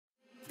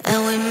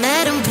And we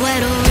met in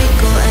Puerto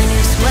Rico, and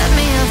you swept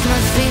me off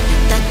my feet.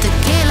 That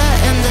tequila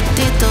and the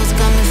titos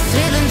got me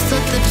feeling so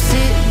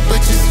tipsy.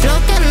 But you're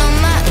stroking on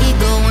my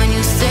ego when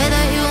you say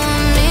that you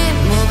want me.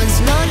 Moving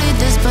slowly,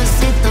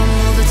 despacito,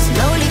 moving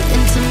slowly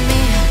into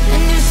me.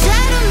 And you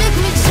try to make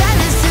me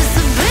jealous, it's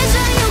a bridge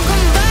that you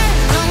can burn.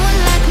 No one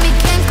like me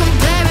can't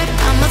compare it,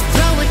 I'ma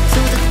throw it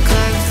to the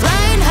curb.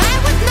 Flying high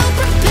with no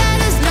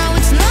propellers, now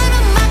it's none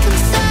of my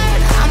concern.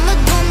 I'ma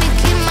do me,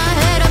 keep my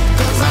head up,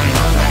 'cause I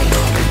know that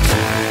you'll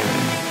return.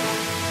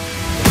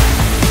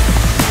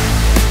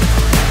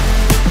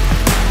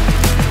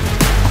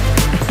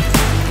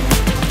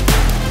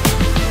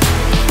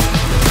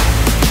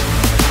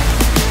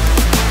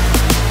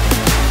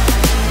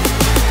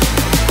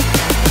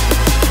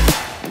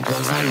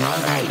 I know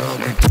that you'll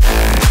return.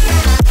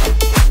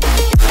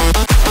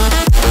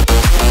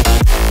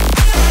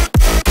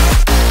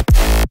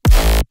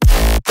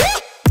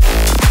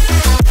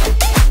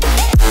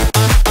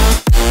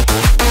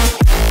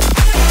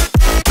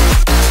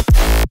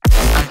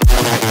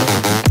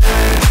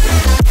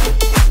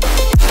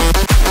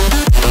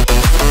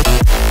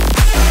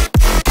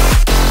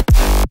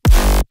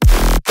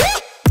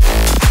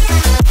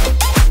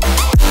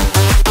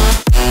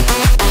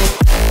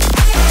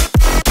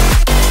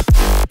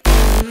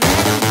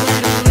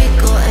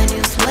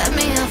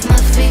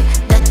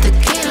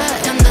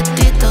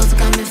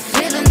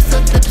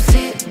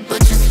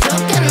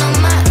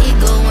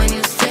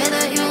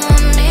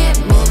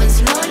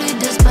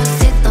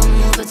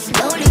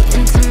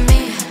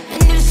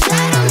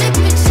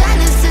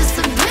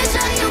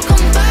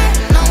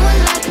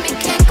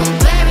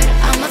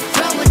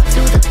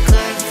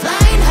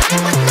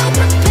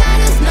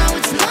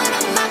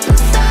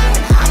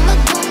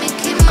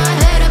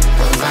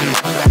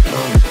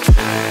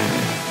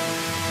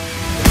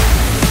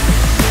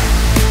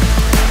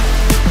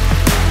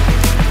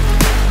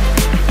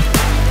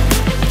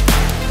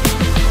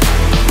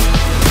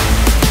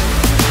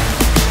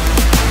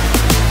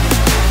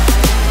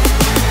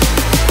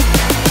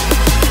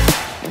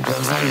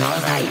 I know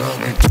that you'll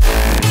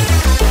return.